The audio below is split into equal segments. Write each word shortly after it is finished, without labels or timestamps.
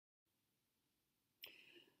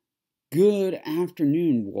Good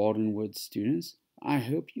afternoon, Waldenwood students. I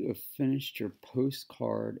hope you have finished your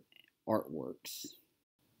postcard artworks.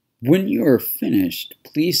 When you are finished,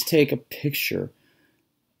 please take a picture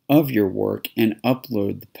of your work and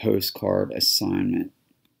upload the postcard assignment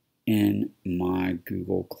in my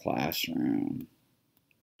Google Classroom.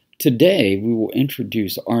 Today, we will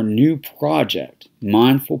introduce our new project,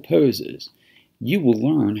 Mindful Poses. You will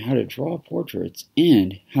learn how to draw portraits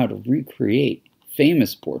and how to recreate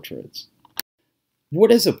famous portraits.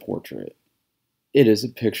 What is a portrait? It is a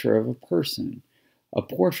picture of a person. A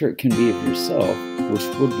portrait can be of yourself, which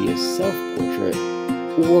would be a self-portrait,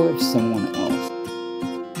 or of someone else.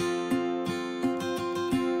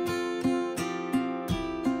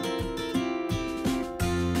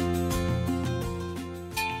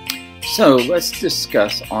 So let's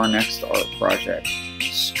discuss our next art project,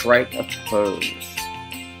 Strike a Pose.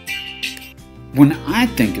 When I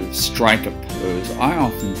think of Strike a Pose, I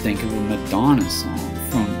often think of a Madonna song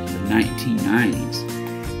from the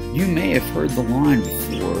 1990s. You may have heard the line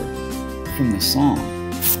before from the song,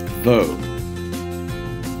 Vogue.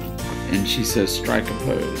 And she says, strike a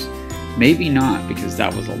pose. Maybe not, because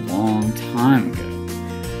that was a long time ago.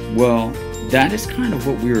 Well, that is kind of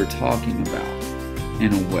what we were talking about,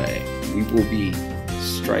 in a way. We will be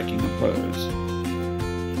striking a pose.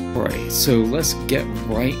 Alright, so let's get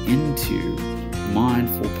right into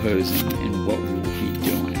mindful posing and what we will be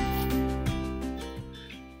doing.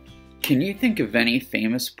 Can you think of any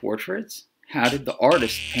famous portraits? How did the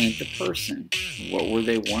artist paint the person? What were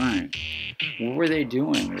they wearing? What were they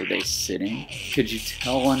doing? Were they sitting? Could you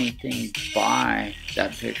tell anything by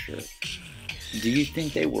that picture? Do you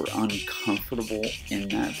think they were uncomfortable in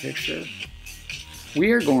that picture?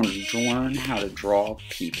 We are going to learn how to draw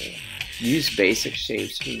people. Use basic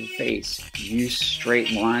shapes for the face, use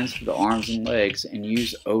straight lines for the arms and legs, and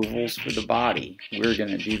use ovals for the body. We're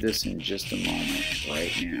going to do this in just a moment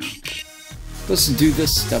right now. Let's do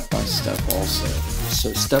this step by step also.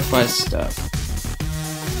 So step by step.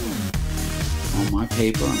 On my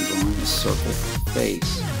paper, I'm drawing a circle for the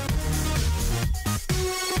face.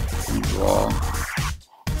 I'm going to draw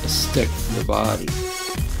a stick for the body,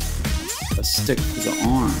 a stick for the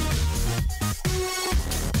arm.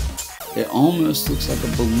 It almost looks like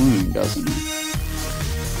a balloon, doesn't it?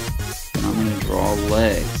 Then I'm going to draw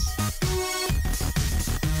legs.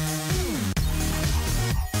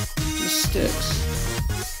 Just sticks.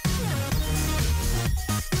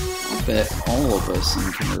 I bet all of us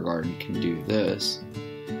in kindergarten can do this.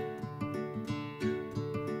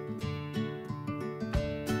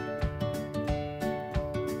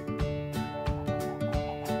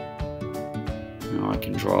 Now I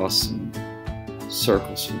can draw some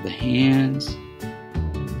circles for the hands,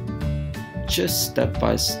 just step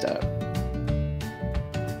by step.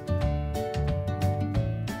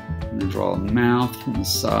 I'm going to draw a mouth from the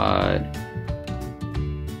side,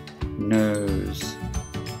 nose,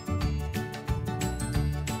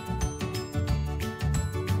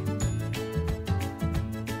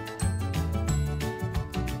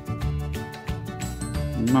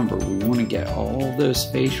 remember, we want to get all those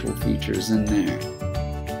facial features in there.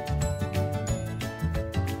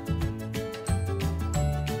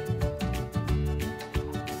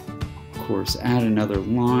 Of course, add another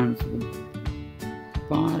line for the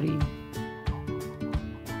body.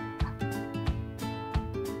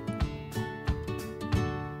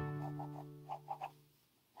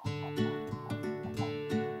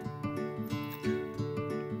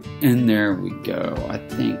 And there we go. I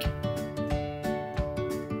think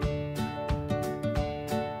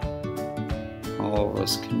all of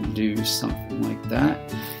us can do something like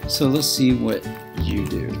that. So let's see what you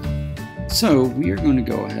do. So we are going to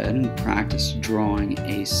go ahead and practice drawing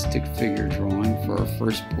a stick figure drawing for our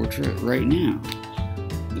first portrait right now.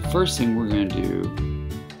 The first thing we're going to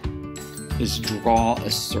do is draw a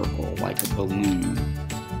circle like a balloon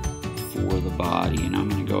for the body, and I'm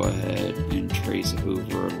going to go ahead and trace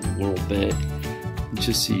over it a little bit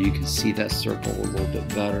just so you can see that circle a little bit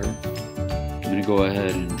better. I'm going to go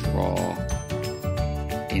ahead and draw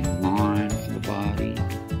a line for the body.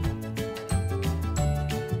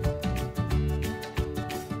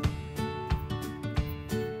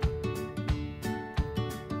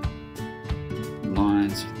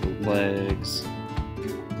 Lines for the legs.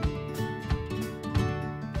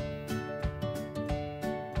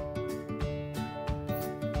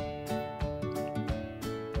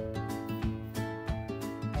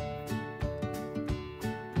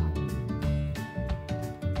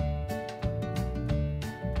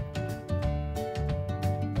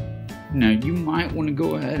 Now you might want to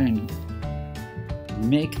go ahead and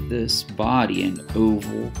make this body an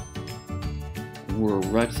oval or a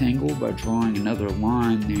rectangle by drawing another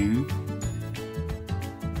line there.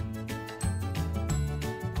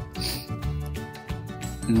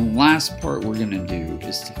 And the last part we're going to do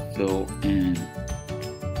is to fill in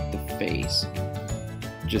the face.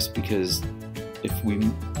 Just because if we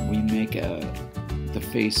make the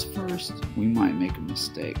face first, we might make a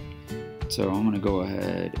mistake. So I'm going to go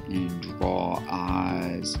ahead and draw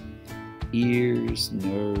eyes, ears,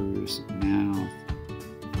 nose, mouth.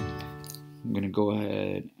 I'm going to go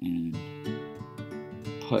ahead and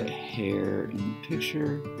put hair in the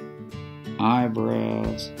picture,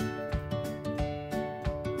 eyebrows,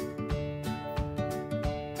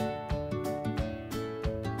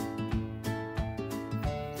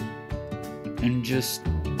 and just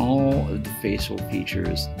all of the facial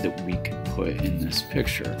features that we could put in this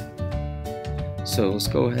picture. So let's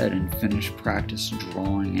go ahead and finish practice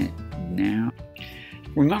drawing it now.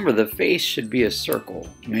 Remember, the face should be a circle.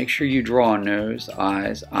 Make sure you draw a nose,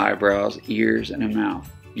 eyes, eyebrows, ears, and a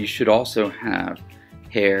mouth. You should also have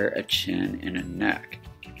hair, a chin, and a neck.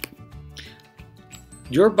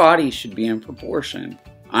 Your body should be in proportion.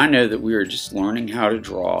 I know that we are just learning how to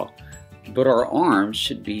draw, but our arms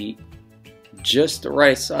should be just the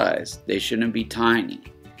right size. They shouldn't be tiny.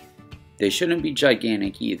 They shouldn't be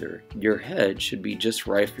gigantic either. Your head should be just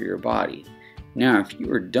right for your body. Now, if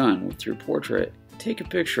you are done with your portrait, take a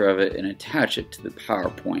picture of it and attach it to the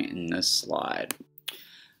PowerPoint in this slide.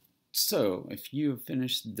 So, if you have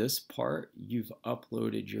finished this part, you've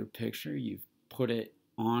uploaded your picture, you've put it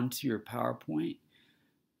onto your PowerPoint.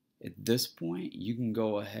 At this point, you can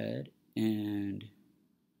go ahead and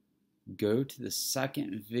go to the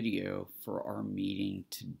second video for our meeting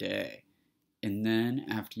today. And then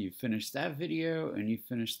after you finish that video and you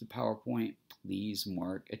finish the PowerPoint, please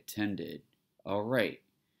mark attended. All right,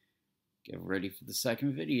 get ready for the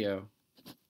second video.